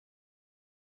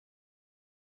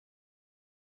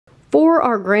For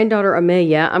our granddaughter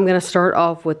Amelia, I'm going to start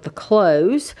off with the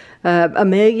clothes.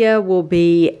 Amelia will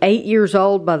be 8 years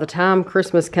old. By the time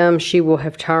Christmas comes, she will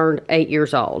have turned 8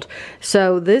 years old.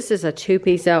 So this is a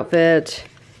two-piece outfit.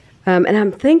 And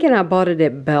I'm thinking I bought it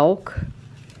at Belk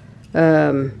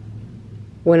when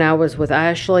I was with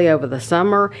Ashley over the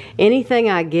summer. Anything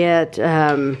I get,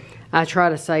 I try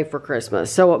to save for Christmas.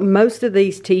 So most of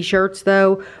these t-shirts,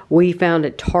 though, we found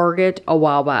at Target a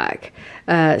while back.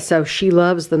 So she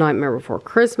loves The Nightmare Before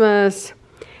Christmas.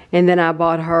 And then I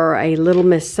bought her a Little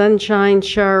Miss Sunshine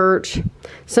shirt.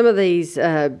 Some of these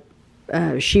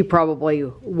she probably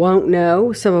won't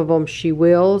know. Some of them she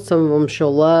will. Some of them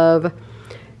she'll love.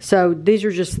 So these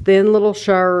are just thin little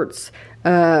shirts.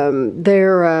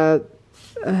 They're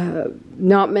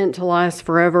not meant to last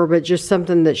forever, but just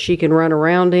something that she can run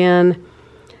around in.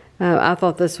 I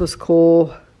thought this was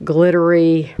cool,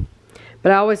 glittery.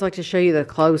 But I always like to show you the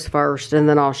clothes first, and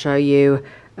then I'll show you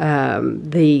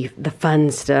the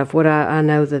fun stuff. What I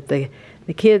know that the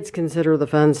kids consider the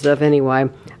fun stuff anyway.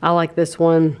 I like this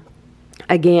one.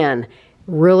 Again,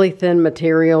 really thin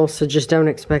material, so just don't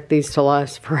expect these to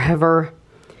last forever.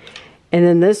 And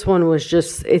then this one was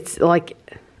just, it's like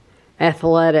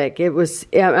athletic. It was,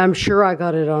 I'm sure I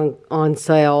got it on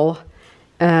sale.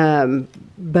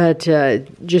 But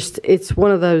just, it's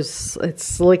one of those, it's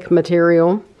slick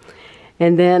material.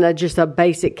 And then just a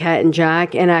basic Cat and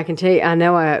Jack. And I can tell you, I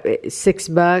know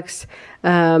 $6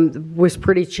 was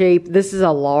pretty cheap. This is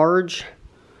a large,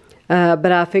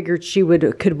 but I figured she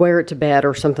could wear it to bed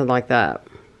or something like that.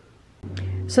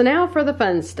 So now for the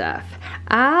fun stuff.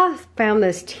 I found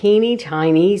this teeny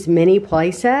tiny mini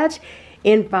playset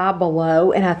in Five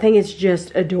Below, and I think it's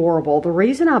just adorable. The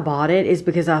reason I bought it is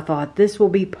because I thought this will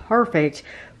be perfect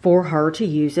for her to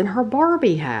use in her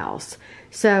Barbie house.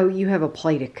 So you have a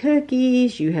plate of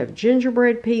cookies, you have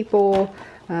gingerbread people,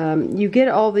 you get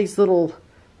all these little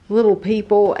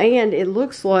people, and it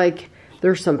looks like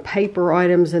there's some paper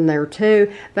items in there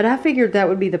too. But I figured that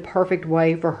would be the perfect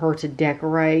way for her to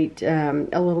decorate a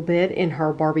little bit in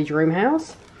her Barbie dream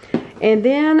house. And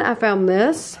then I found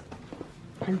this.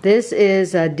 This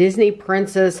is Disney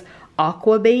Princess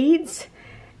Aqua Beads.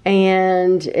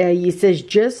 And it says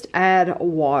just add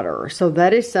water. So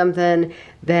that is something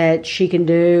that she can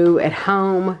do at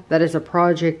home. That is a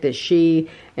project that she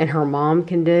and her mom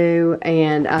can do,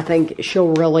 and I think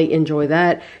she'll really enjoy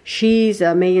that.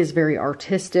 Amelia's very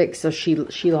artistic, so she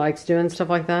likes doing stuff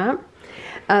like that.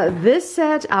 This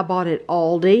set I bought at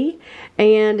Aldi,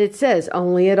 and it says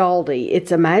only at Aldi.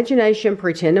 It's Imagination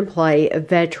Pretend and Play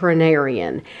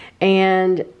Veterinarian,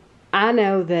 and I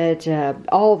know that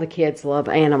all the kids love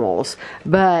animals,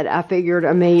 but I figured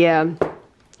Amelia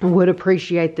would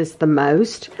appreciate this the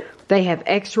most. They have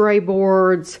x-ray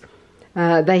boards.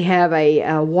 They have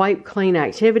a wipe clean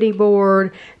activity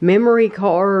board, memory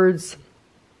cards.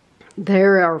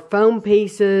 There are foam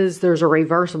pieces. There's a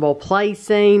reversible play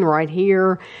scene right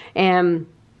here. And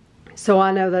so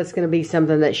I know that's going to be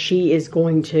something that she is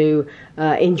going to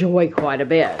enjoy quite a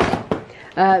bit.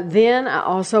 Then I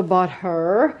also bought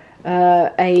her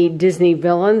a Disney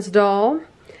Villains doll,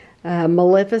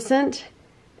 Maleficent,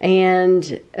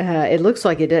 and it looks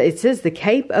like it says the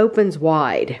cape opens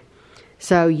wide.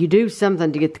 So you do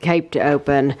something to get the cape to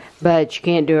open, but you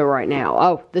can't do it right now.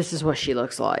 Oh, this is what she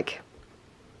looks like.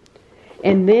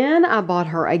 And then I bought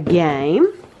her a game.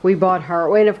 We bought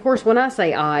her, and of course when I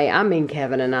say I mean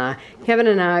Kevin and I. Kevin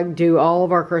and I do all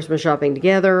of our Christmas shopping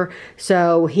together.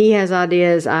 So he has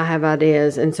ideas, I have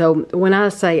ideas. And so when I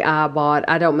say I bought,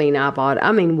 I don't mean I bought,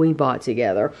 I mean we bought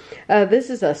together. This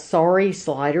is a Sorry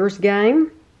Sliders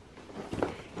game.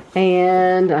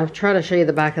 And I've tried to show you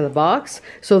the back of the box.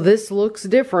 So this looks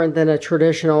different than a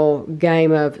traditional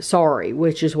game of Sorry,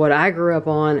 which is what I grew up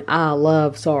on. I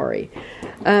love Sorry.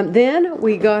 Then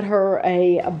we got her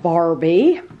a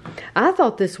Barbie. I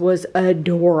thought this was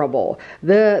adorable.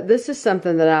 This is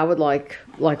something that I would like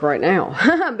right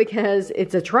now because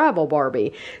it's a travel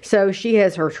Barbie. So she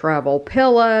has her travel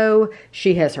pillow,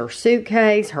 she has her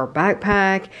suitcase, her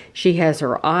backpack, she has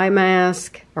her eye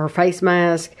mask, her face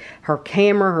mask, her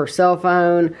camera, her cell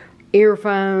phone,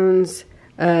 earphones,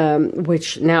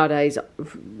 which nowadays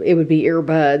it would be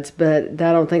earbuds, but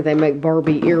I don't think they make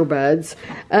Barbie earbuds.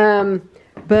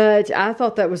 But I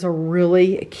thought that was a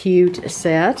really cute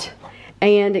set,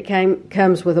 and it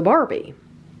comes with a Barbie.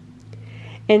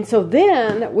 And so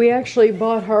then we actually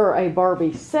bought her a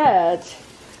Barbie set.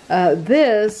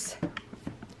 This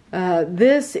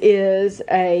is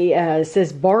it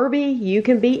says Barbie, you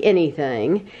can be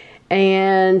anything,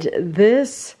 and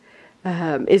this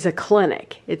is a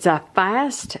clinic. It's a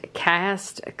fast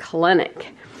cast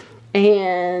clinic.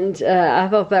 And I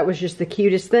thought that was just the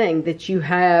cutest thing, that you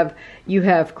have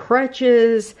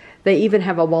crutches. They even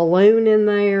have a balloon in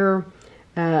there,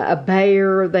 a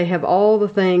bear. They have all the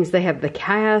things. They have the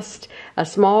cast, a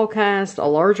small cast, a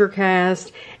larger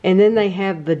cast, and then they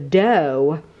have the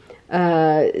dough.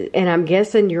 And I'm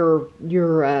guessing you're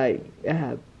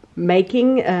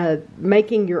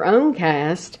making your own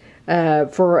cast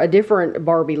for a different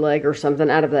Barbie leg or something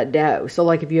out of that dough. So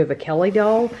like if you have a Kelly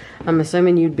doll, I'm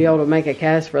assuming you'd be able to make a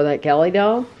cast for that Kelly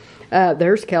doll.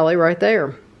 There's Kelly right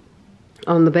there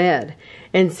on the bed.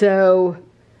 And so,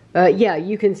 yeah,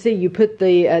 you can see you put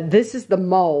the, this is the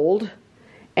mold,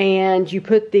 and you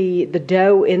put the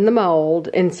dough in the mold,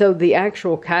 and so the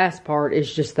actual cast part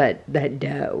is just that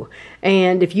dough.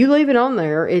 And if you leave it on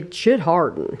there, it should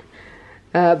harden.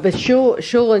 But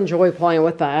she'll enjoy playing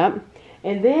with that.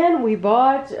 And then we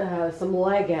bought some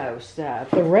Lego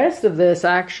stuff. The rest of this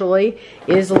actually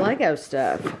is Lego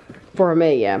stuff for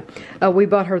Amelia. We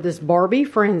bought her this Barbie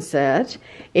friend set.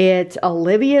 It's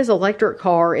Olivia's electric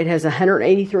car. It has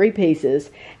 183 pieces.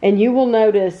 And you will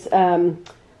notice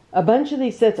a bunch of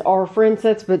these sets are friend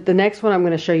sets, but the next one I'm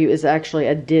going to show you is actually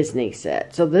a Disney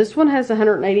set. So this one has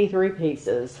 183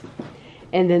 pieces.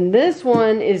 And then this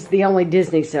one is the only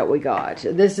Disney set we got.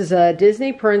 This is a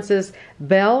Disney Princess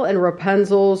Belle and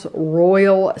Rapunzel's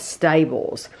Royal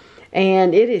Stables.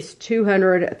 And it is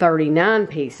 239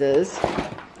 pieces.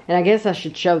 And I guess I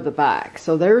should show the back.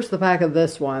 So there's the back of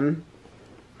this one.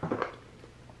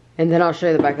 And then I'll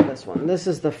show you the back of this one. This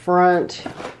is the front.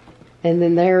 And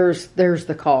then there's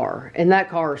the car. And that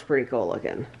car is pretty cool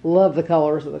looking. Love the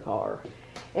colors of the car.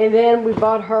 And then we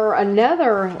bought her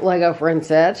another Lego friend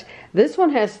set. This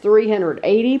one has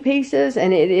 380 pieces,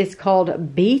 and it is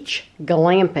called Beach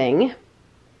Glamping.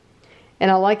 And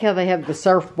I like how they have the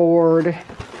surfboard.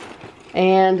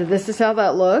 And this is how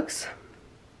that looks.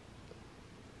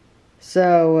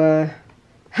 So,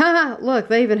 look,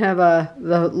 they even have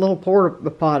the little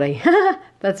porta potty.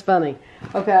 That's funny.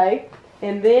 Okay,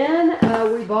 and then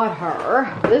we bought her.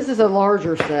 This is a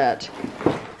larger set.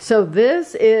 So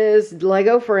this is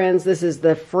Lego Friends. This is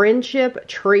the Friendship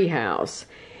Treehouse.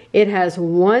 It has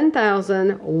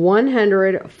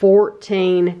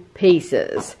 1,114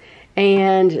 pieces.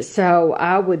 And so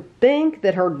I would think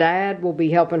that her dad will be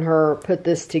helping her put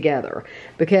this together,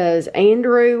 because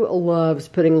Andrew loves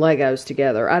putting Legos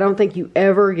together. I don't think you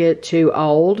ever get too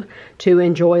old to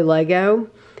enjoy Lego.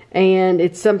 And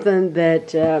it's something that,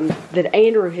 that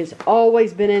Andrew has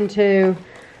always been into.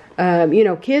 You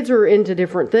know, kids are into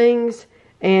different things,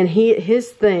 and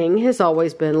his thing has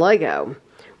always been Lego,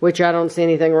 which I don't see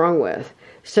anything wrong with.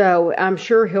 So I'm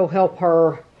sure he'll help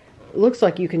her. It looks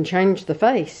like you can change the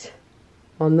face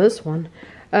on this one.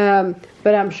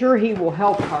 But I'm sure he will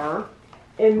help her.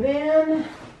 And then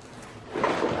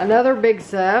another big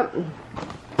set.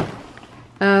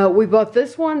 We bought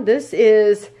this one. This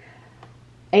is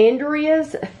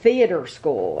Andrea's Theater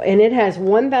School, and it has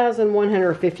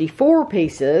 1,154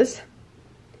 pieces.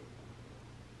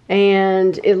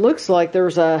 And it looks like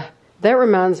there's that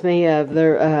reminds me of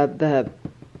the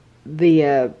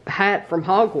hat from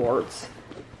Hogwarts,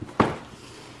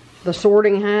 the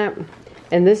sorting hat.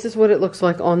 And this is what it looks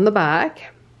like on the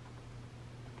back.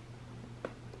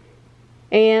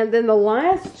 And then the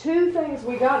last two things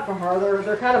we got for her,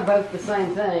 they're kind of both the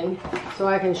same thing, so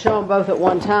I can show them both at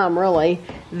one time, really.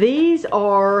 These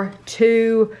are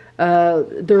two,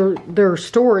 they're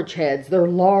storage heads. They're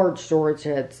large storage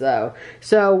heads, though.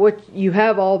 So what you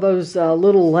have all those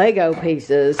little Lego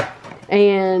pieces,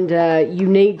 and you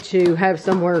need to have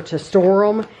somewhere to store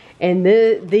them. And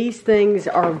these things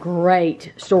are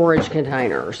great storage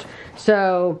containers.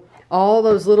 So all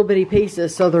those little bitty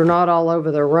pieces, so they're not all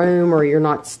over the room, or you're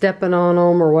not stepping on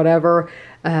them or whatever.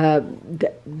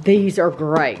 These are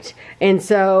great. And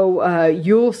so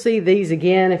you'll see these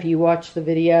again if you watch the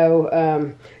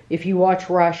video. If you watch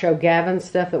where I show Gavin's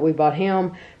stuff that we bought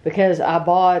him, because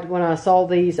when I saw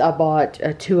these, I bought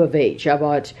two of each. I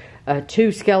bought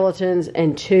 2 skeletons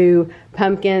and 2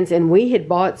 pumpkins, and we had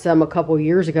bought some a couple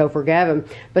years ago for Gavin,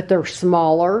 but they're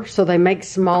smaller, so they make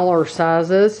smaller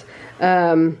sizes.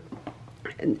 Not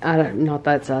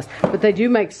that size, but they do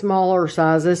make smaller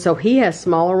sizes, so he has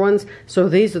smaller ones, so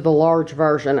these are the large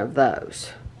version of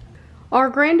those. Our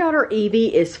granddaughter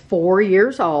Evie is 4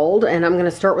 years old, and I'm going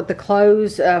to start with the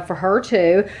clothes for her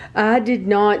too. I did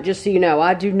not, just so you know,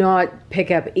 I do not pick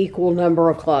up equal number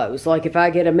of clothes. Like if I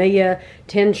get Amelia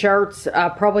 10 shirts, I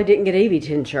probably didn't get Evie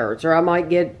 10 shirts, or I might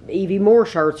get Evie more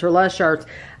shirts or less shirts.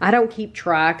 I don't keep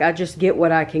track. I just get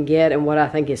what I can get and what I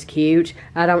think is cute.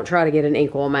 I don't try to get an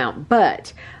equal amount,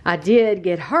 but I did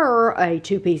get her a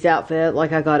 2-piece outfit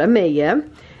like I got Amelia.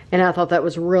 And I thought that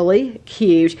was really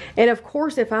cute. And of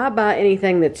course, if I buy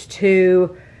anything that's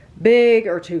too big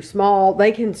or too small,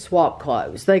 they can swap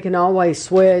clothes. They can always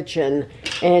switch and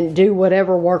do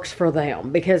whatever works for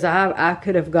them, because I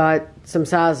could have got some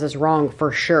sizes wrong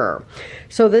for sure.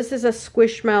 So this is a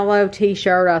Squishmallow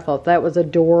t-shirt. I thought that was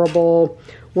adorable.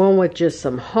 One with just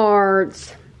some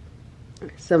hearts,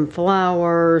 some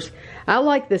flowers. I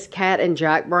like this Cat and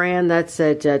Jack brand. That's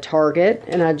at Target,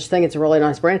 and I just think it's a really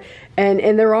nice brand.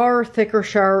 And there are thicker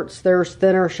shirts, there's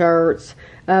thinner shirts,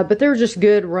 but they're just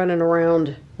good running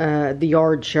around the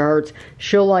yard shirts.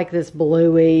 She'll like this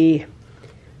Bluey.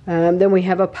 Then we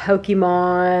have a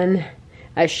Pokemon.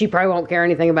 She probably won't care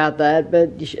anything about that,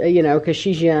 but you know, because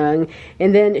she's young.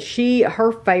 And then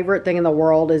her favorite thing in the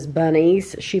world is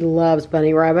bunnies. She loves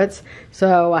bunny rabbits,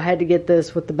 so I had to get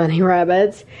this with the bunny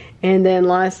rabbits. And then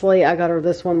lastly, I got her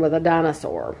this one with a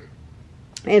dinosaur.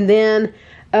 And then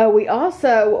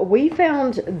we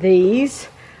found these.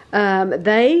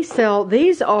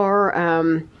 These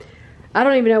are I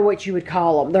don't even know what you would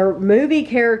call them. They're movie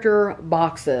character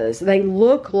boxes. They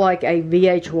look like a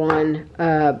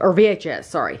VH1, or VHS,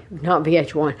 sorry, not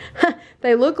VH1.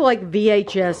 They look like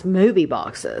VHS movie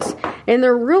boxes. And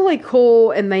they're really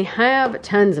cool, and they have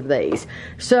tons of these.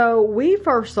 So we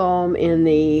first saw them in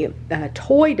the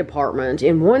toy department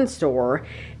in one store,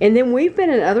 and then we've been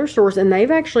in other stores, and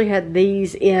they've actually had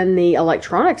these in the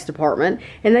electronics department,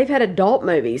 and they've had adult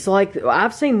movies. Like,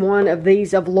 I've seen one of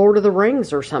these of Lord of the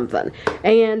Rings or something.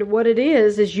 And what it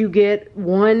is you get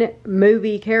one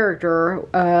movie character,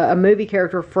 a movie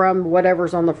character from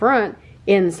whatever's on the front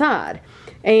inside.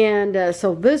 And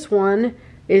so this one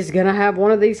is going to have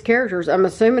one of these characters. I'm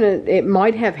assuming it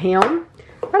might have him.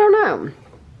 I don't know.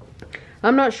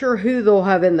 I'm not sure who they'll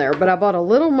have in there. But I bought a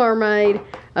Little Mermaid,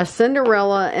 a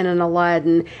Cinderella, and an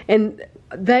Aladdin. And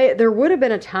there would have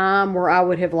been a time where I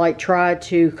would have tried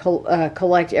to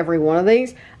collect every one of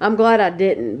these. I'm glad I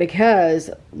didn't, because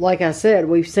like I said,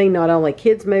 we've seen not only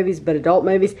kids movies but adult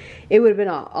movies. It would have been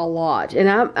a lot, and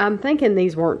I'm thinking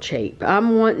these weren't cheap.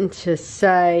 I'm wanting to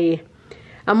say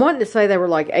they were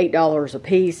like $8 a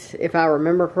piece, if I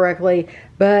remember correctly.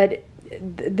 But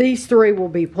these three will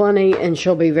be plenty, and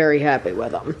she'll be very happy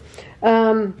with them.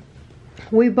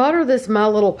 We bought her this My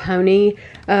Little Pony.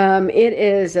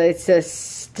 It's a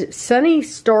Sunny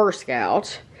Star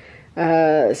Scout.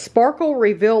 Sparkle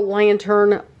Reveal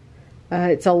Lantern.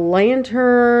 It's a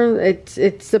lantern.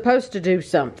 It's supposed to do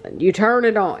something. You turn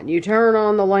it on. You turn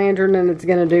on the lantern and it's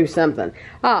going to do something.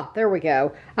 Ah, there we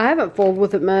go. I haven't fooled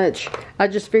with it much. I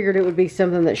just figured it would be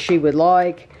something that she would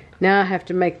like. Now I have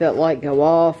to make that light go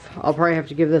off. I'll probably have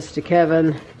to give this to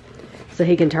Kevin so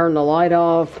he can turn the light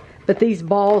off. But these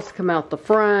balls come out the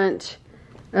front.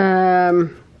 I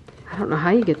don't know how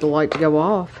you get the light to go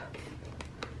off.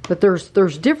 But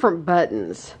there's different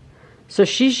buttons. So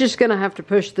she's just going to have to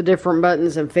push the different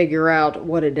buttons and figure out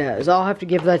what it does. I'll have to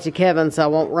give that to Kevin so I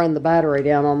won't run the battery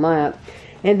down on that.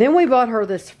 And then we bought her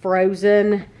this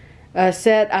Frozen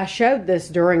set. I showed this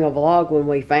during a vlog when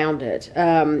we found it.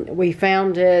 We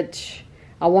found it,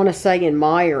 I want to say, in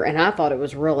Meijer, and I thought it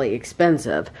was really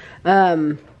expensive.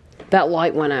 That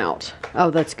light went out.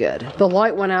 Oh, that's good. The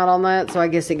light went out on that, so I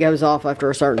guess it goes off after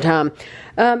a certain time.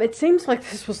 It seems like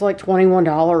this was like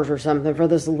 $21 or something for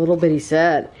this little bitty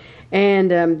set.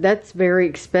 And that's very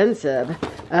expensive.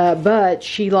 But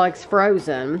she likes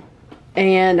Frozen,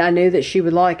 and I knew that she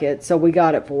would like it, so we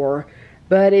got it for her.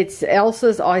 But it's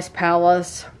Elsa's Ice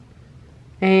Palace,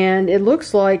 and it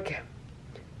looks like,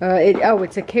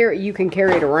 it's a carry. You can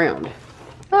carry it around.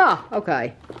 Ah,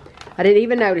 okay. I didn't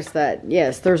even notice that.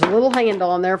 Yes, there's a little handle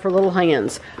on there for little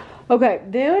hands. Okay,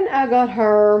 then I got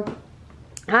her,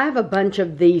 I have a bunch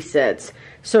of these sets.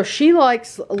 So she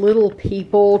likes little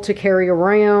people to carry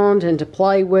around and to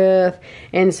play with.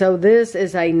 And so this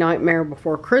is a Nightmare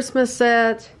Before Christmas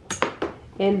set.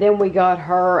 And then we got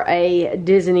her a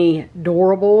Disney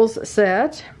Doorables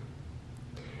set.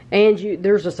 And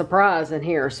there's a surprise in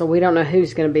here, so we don't know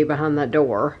who's going to be behind that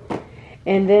door.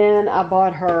 And then I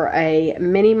bought her a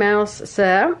Minnie Mouse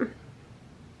set.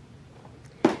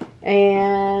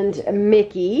 And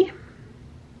Mickey.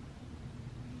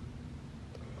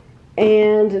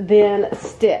 And then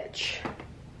Stitch.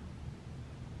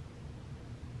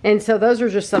 And so those are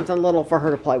just something little for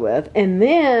her to play with. And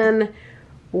then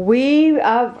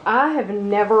I have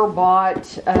never bought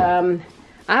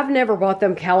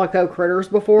them Calico Critters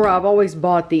before. I've always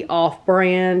bought the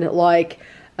off-brand, like,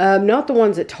 not the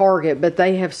ones at Target, but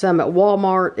they have some at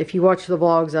Walmart. If you watch the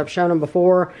vlogs, I've shown them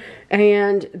before.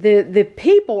 And the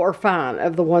people are fine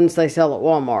of the ones they sell at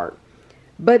Walmart.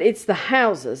 But it's the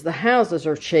houses. The houses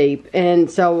are cheap, and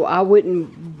so I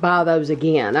wouldn't buy those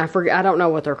again. I don't know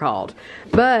what they're called.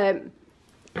 But,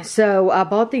 so I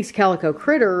bought these Calico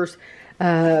Critters,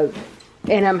 and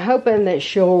I'm hoping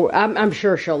that I'm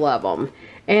sure she'll love them.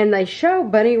 And they show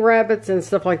bunny rabbits and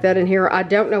stuff like that in here. I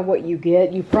don't know what you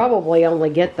get. You probably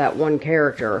only get that one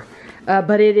character.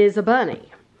 But it is a bunny.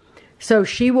 So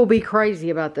she will be crazy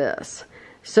about this.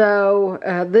 So,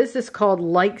 this is called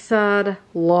Lakeside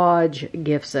Lodge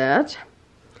gift set.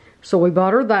 So, we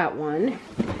bought her that one.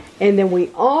 And then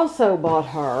we also bought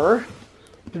her,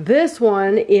 this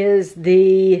one is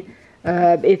the,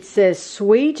 it says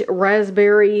Sweet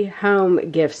Raspberry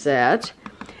Home gift set.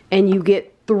 And you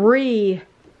get 3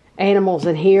 animals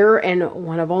in here. And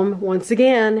one of them, once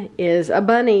again, is a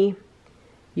bunny.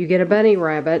 You get a bunny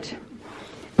rabbit.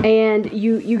 And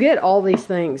you get all these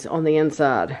things on the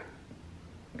inside.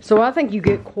 So I think you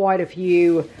get quite a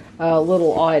few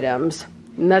little items.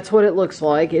 And that's what it looks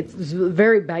like. It's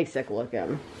very basic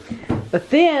looking. But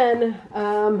then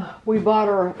we bought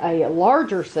her a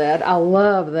larger set. I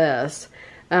love this.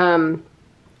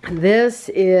 This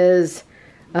is,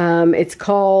 it's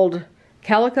called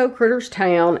Calico Critters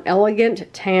Town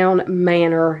Elegant Town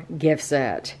Manor gift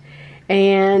set.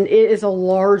 And it is a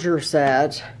larger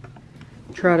set.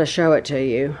 Try to show it to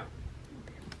you.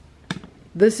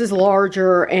 This is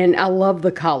larger, and I love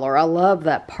the color. I love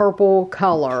that purple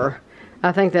color.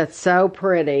 I think that's so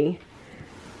pretty.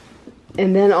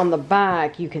 And then on the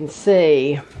back, you can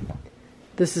see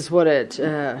this is what it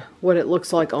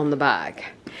looks like on the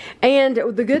back. And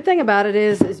the good thing about it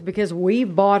is because we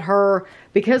bought her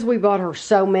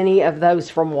so many of those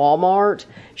from Walmart,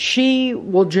 she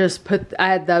will just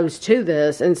add those to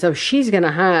this, and so she's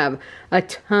gonna have a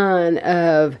ton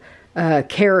of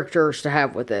characters to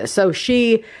have with this. So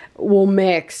she will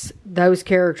mix those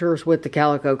characters with the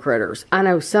Calico Critters. I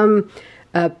know some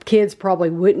kids probably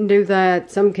wouldn't do that.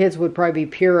 Some kids would probably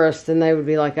be purists and they would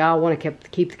be like, I want to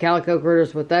keep the Calico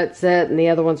Critters with that set and the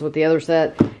other ones with the other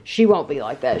set. She won't be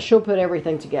like that. She'll put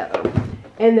everything together.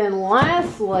 And then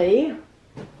lastly,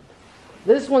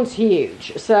 this one's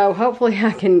huge. So hopefully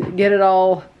I can get it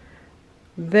all.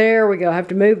 There we go. I have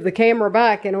to move the camera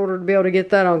back in order to be able to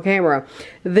get that on camera.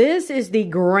 This is the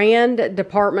Grand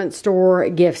Department Store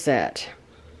gift set.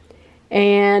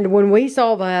 And when we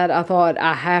saw that, I thought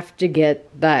I have to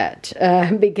get that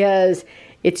because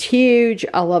it's huge.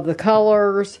 I love the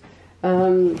colors.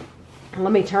 Let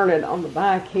me turn it on the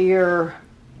back here.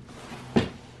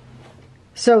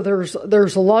 So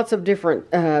there's lots of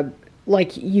different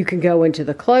like you can go into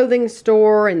the clothing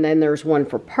store, and then there's one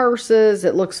for purses.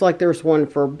 It looks like there's one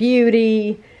for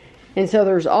beauty. And so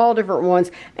there's all different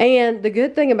ones. And the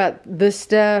good thing about this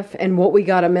stuff and what we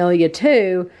got Amelia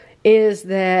too is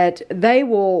that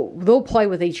they'll play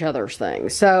with each other's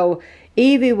things. So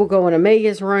Evie will go in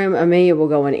Amelia's room, Amelia will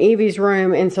go in Evie's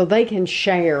room, and so they can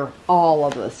share all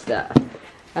of the stuff.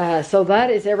 So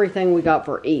that is everything we got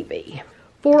for Evie.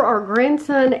 For our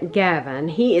grandson, Gavin,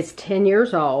 he is 10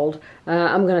 years old.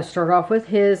 I'm going to start off with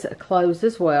his clothes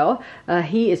as well.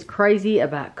 He is crazy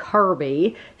about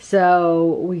Kirby.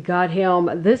 So we got him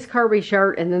this Kirby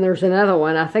shirt, and then there's another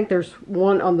one. I think there's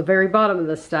one on the very bottom of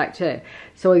the stack too.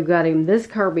 So we've got him this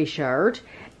Kirby shirt.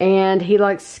 And he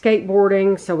likes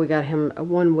skateboarding, so we got him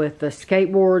one with the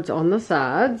skateboards on the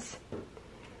sides.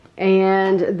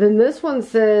 And then this one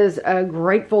says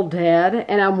Grateful Dead.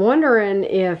 And I'm wondering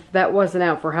if that wasn't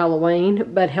out for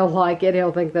Halloween, but he'll like it.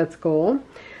 He'll think that's cool.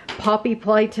 Poppy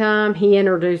Playtime. He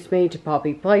introduced me to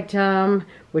Poppy Playtime,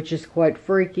 which is quite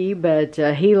freaky, but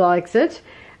he likes it.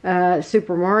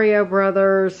 Super Mario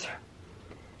Brothers.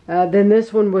 Then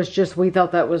this one was just, we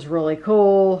thought that was really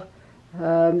cool.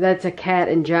 That's a Cat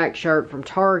and Jack shirt from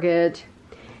Target.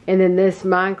 And then this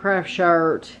Minecraft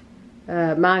shirt.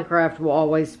 Minecraft will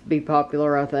always be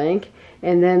popular, I think.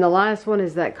 And then the last one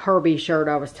is that Kirby shirt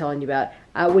I was telling you about.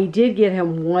 We did get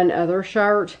him one other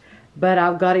shirt, but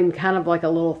I've got him kind of like a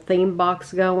little theme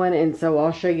box going, and so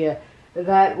I'll show you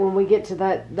that when we get to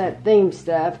that theme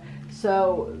stuff.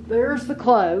 So there's the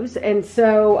clothes, and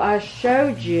so I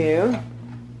showed you,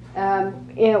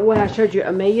 when I showed you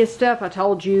Amelia's stuff, I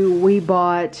told you we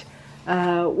bought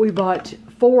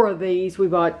 4 of these. We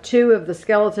bought 2 of the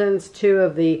skeletons, 2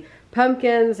 of the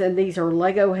pumpkins, and these are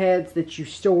Lego heads that you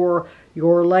store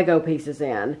your Lego pieces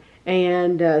in.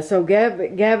 And so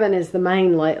Gavin is the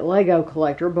main Lego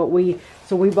collector, but we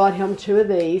bought him 2 of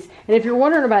these. And if you're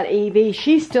wondering about Evie,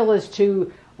 she still is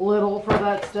too little for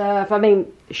that stuff. I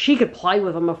mean, she could play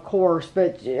with them, of course,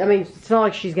 but I mean, it's not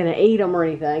like she's going to eat them or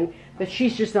anything, but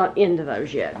she's just not into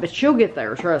those yet. But she'll get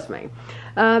there, trust me.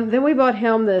 Then we bought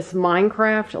him this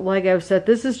Minecraft Lego set.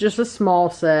 This is just a small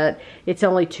set. It's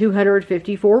only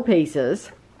 254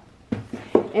 pieces.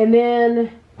 And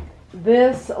then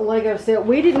this Lego set,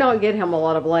 we did not get him a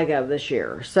lot of Lego this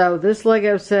year. So this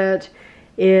Lego set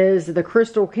is the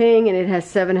Crystal King, and it has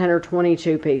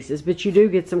 722 pieces. But you do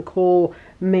get some cool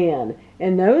men.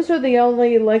 And those are the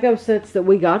only Lego sets that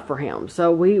we got for him.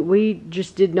 So we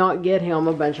just did not get him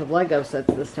a bunch of Lego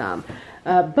sets this time.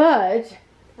 But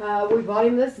we bought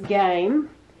him this game.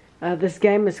 This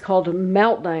game is called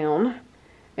Meltdown.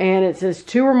 And it says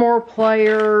 2 or more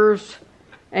players.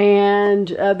 And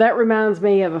that reminds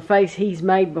me of a face he's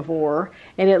made before.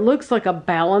 And it looks like a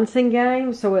balancing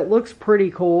game. So it looks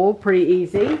pretty cool, pretty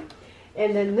easy.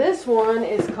 And then this one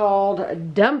is called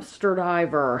Dumpster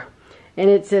Diver. And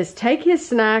it says take his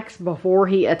snacks before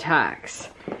he attacks.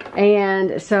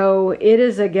 And so it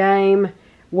is a game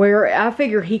where I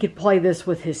figure he could play this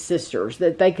with his sisters.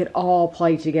 That they could all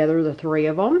play together, the 3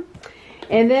 of them.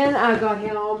 And then I got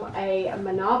him a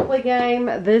Monopoly game.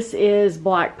 This is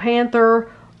Black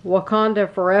Panther, Wakanda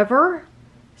Forever.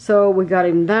 So we got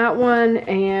him that one.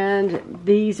 And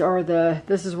these are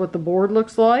this is what the board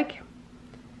looks like.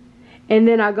 And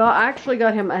then I actually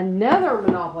got him another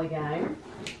Monopoly game.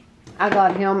 I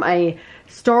got him a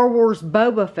Star Wars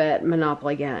Boba Fett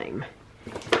Monopoly game.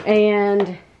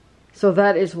 And so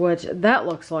that is what that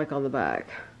looks like on the back.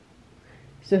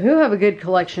 So he'll have a good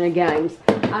collection of games.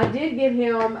 I did get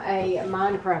him a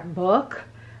Minecraft book.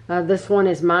 This one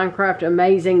is Minecraft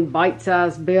Amazing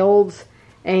Bite-Sized Builds.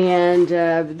 And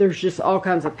there's just all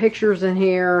kinds of pictures in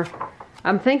here.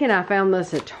 I'm thinking I found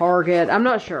this at Target. I'm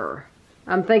not sure.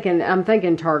 I'm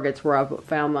thinking Target's where I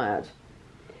found that.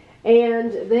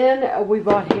 And then we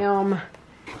bought him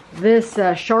this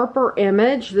Sharper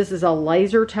Image. This is a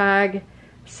laser tag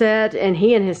set, and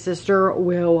he and his sister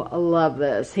will love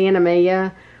this. He and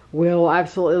Amelia will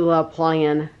absolutely love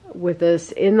playing with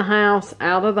this in the house,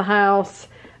 out of the house.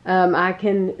 I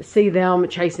can see them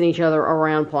chasing each other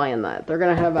around playing that. They're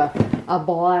going to have a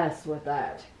blast with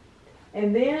that.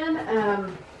 And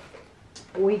then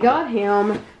we got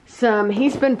him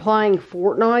he's been playing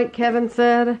Fortnite, Kevin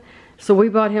said. So we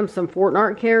bought him some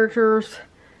Fortnite characters.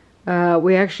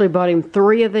 We actually bought him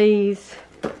 3 of these.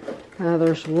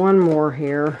 There's one more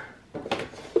here.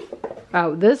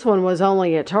 Oh, this one was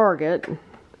only at Target.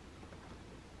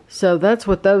 So that's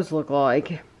what those look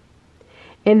like.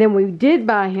 And then we did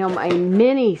buy him a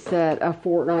mini set of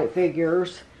Fortnite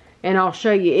figures. And I'll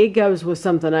show you, it goes with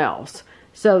something else.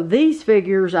 So these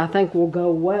figures, I think, will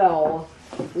go well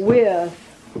with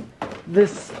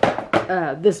this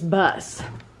this bus.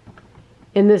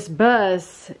 In this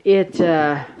bus, it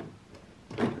and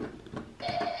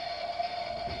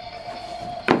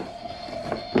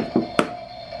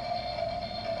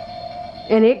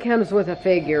it comes with a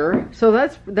figure, so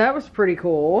that was pretty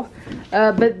cool.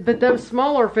 But those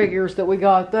smaller figures that we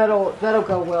got, that'll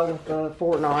go well with the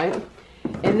Fortnite.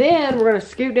 And then we're gonna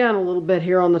scoot down a little bit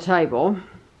here on the table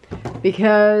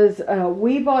because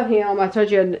we bought him. I told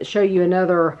you I'd show you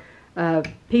another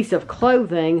piece of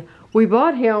clothing. We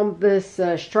bought him this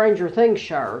Stranger Things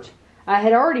shirt. I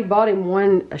had already bought him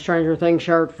one Stranger Things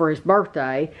shirt for his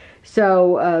birthday.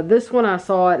 So this one I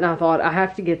saw it and I thought I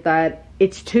have to get that.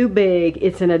 It's too big.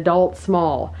 It's an adult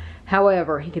small.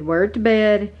 However, he can wear it to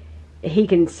bed. He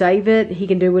can save it. He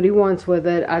can do what he wants with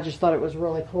it. I just thought it was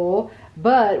really cool.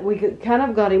 But we kind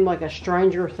of got him like a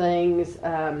Stranger Things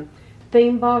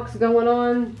theme box going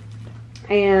on.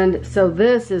 And so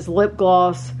this is lip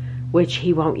gloss, which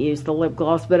he won't use the lip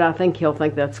gloss, but I think he'll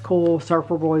think that's cool.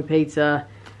 Surfer Boy pizza.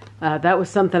 That was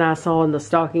something I saw in the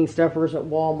stocking stuffers at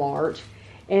Walmart.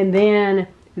 And then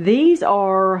these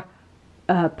are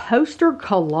poster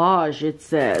collage, it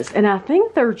says. And I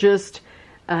think they're just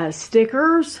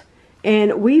stickers.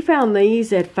 And we found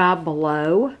these at Five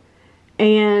Below.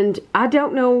 And I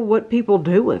don't know what people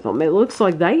do with them. It looks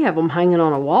like they have them hanging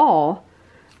on a wall.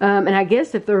 And I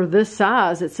guess if they're this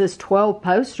size, it says 12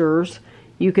 posters.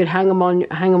 You could hang them on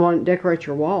and decorate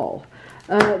your wall.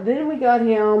 Then we got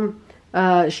him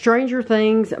Stranger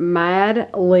Things Mad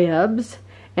Libs.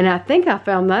 And I think I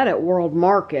found that at World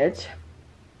Market.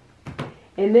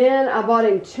 And then I bought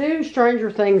him 2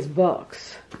 Stranger Things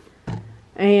books.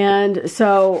 And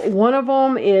so one of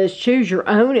them is Choose Your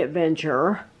Own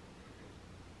Adventure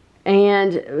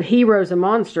and Heroes and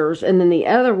Monsters. And then the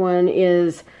other one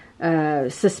is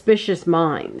Suspicious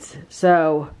Minds.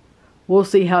 So we'll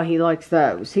see how he likes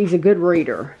those. He's a good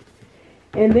reader.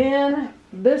 And then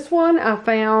This one I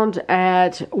found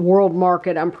at World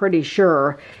Market, I'm pretty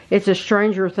sure. It's a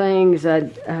Stranger Things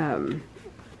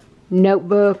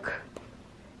notebook,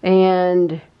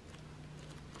 and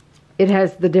it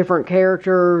has the different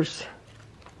characters.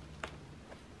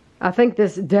 I think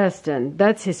this Dustin,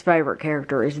 that's his favorite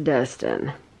character, is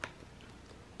Dustin.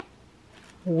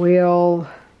 Will,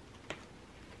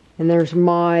 and there's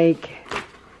Mike,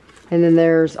 and then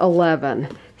there's 11.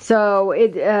 So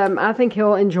I think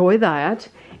he'll enjoy that.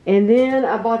 And then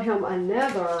I bought him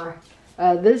another,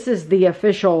 this is the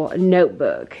official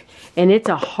notebook. And it's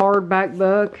a hardback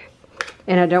book.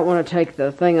 And I don't want to take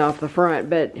the thing off the front,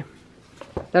 but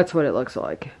that's what it looks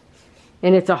like.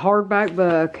 And it's a hardback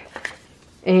book.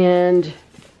 And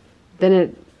then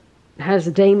it has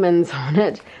demons on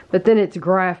it. But then it's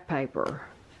graph paper.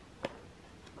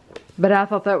 But I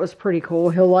thought that was pretty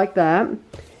cool. He'll like that.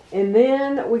 And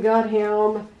then we got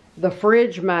him the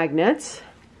fridge magnets,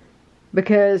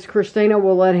 because Christina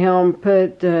will let him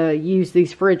use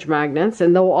these fridge magnets,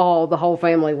 and the whole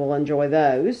family will enjoy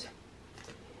those.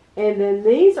 And then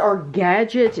these are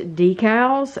gadget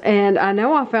decals, and I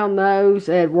know I found those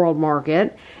at World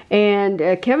Market, and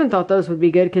Kevin thought those would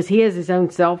be good because he has his own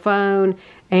cell phone,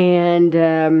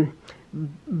 and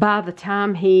by the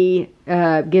time he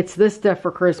gets this stuff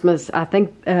for Christmas, I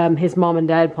think his mom and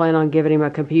dad plan on giving him a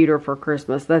computer for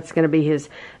Christmas. That's going to be his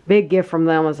big gift from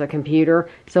them, is a computer.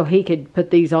 So he could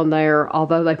put these on there,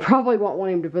 although they probably won't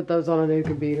want him to put those on a new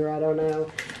computer. I don't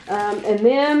know. And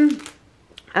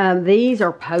then these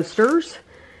are posters.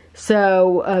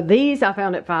 So these I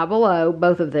found at Five Below,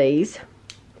 both of these.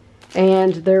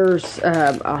 And there's,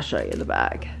 I'll show you the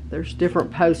back. There's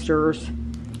different posters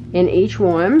in each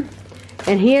one.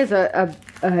 And he has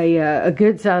a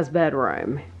good sized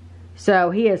bedroom. So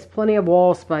he has plenty of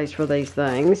wall space for these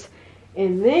things.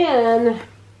 And then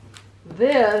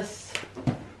this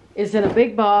is in a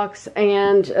big box,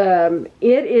 and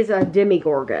it is a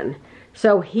Demogorgon.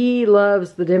 So he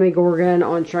loves the Demogorgon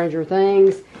on Stranger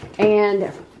Things.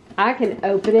 And I can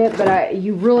open it, but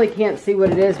you really can't see what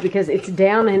it is because it's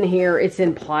down in here. It's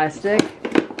in plastic.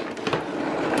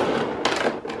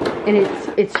 And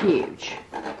it's huge.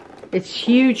 It's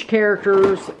huge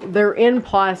characters. They're in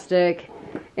plastic.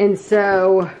 And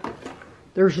so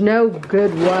there's no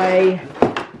good way.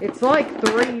 It's like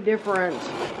three different,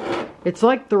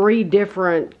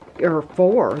 or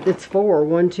four. It's four.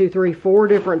 1, 2, 3, 4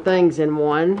 different things in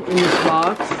one in this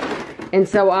box. And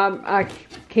so I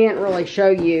can't really show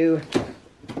you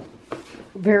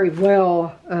very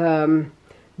well.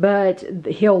 But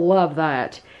he'll love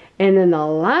that. And then the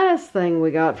last thing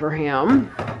we got for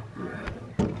him,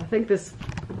 I think this,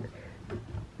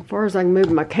 as far as I can move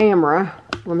my camera,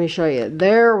 let me show you.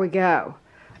 There we go.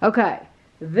 Okay,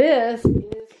 this is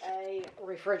a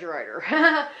refrigerator.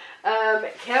 Kevin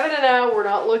and I were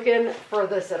not looking for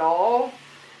this at all,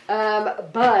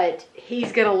 but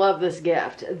he's going to love this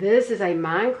gift. This is a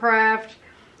Minecraft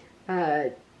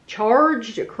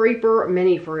charged creeper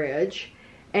mini fridge,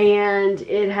 and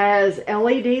it has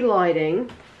LED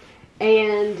lighting.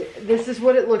 And this is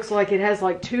what it looks like. It has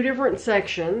like 2 different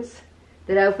sections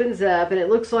that opens up, and it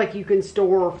looks like you can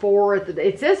store 4 at the,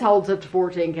 it says holds up to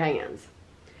 14 cans.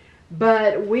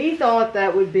 But we thought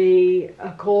that would be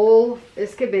cool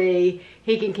as could be.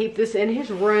 He can keep this in his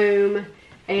room,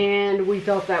 and we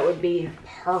thought that would be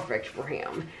perfect for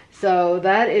him. So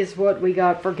that is what we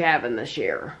got for Gavin this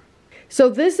year. So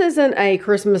this isn't a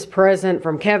Christmas present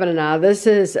from Kevin and I. This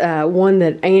is one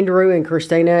that Andrew and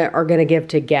Christina are going to give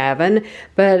to Gavin.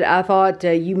 But I thought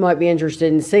you might be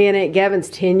interested in seeing it. Gavin's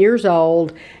 10 years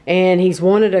old, and he's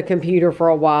wanted a computer for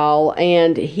a while.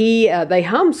 And they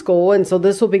homeschool, and so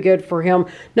this will be good for him,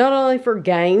 not only for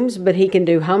games, but he can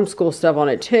do homeschool stuff on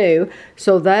it too.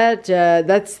 So that's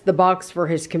the box for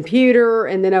his computer,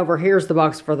 and then over here's the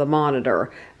box for the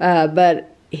monitor.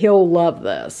 But he'll love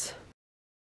this.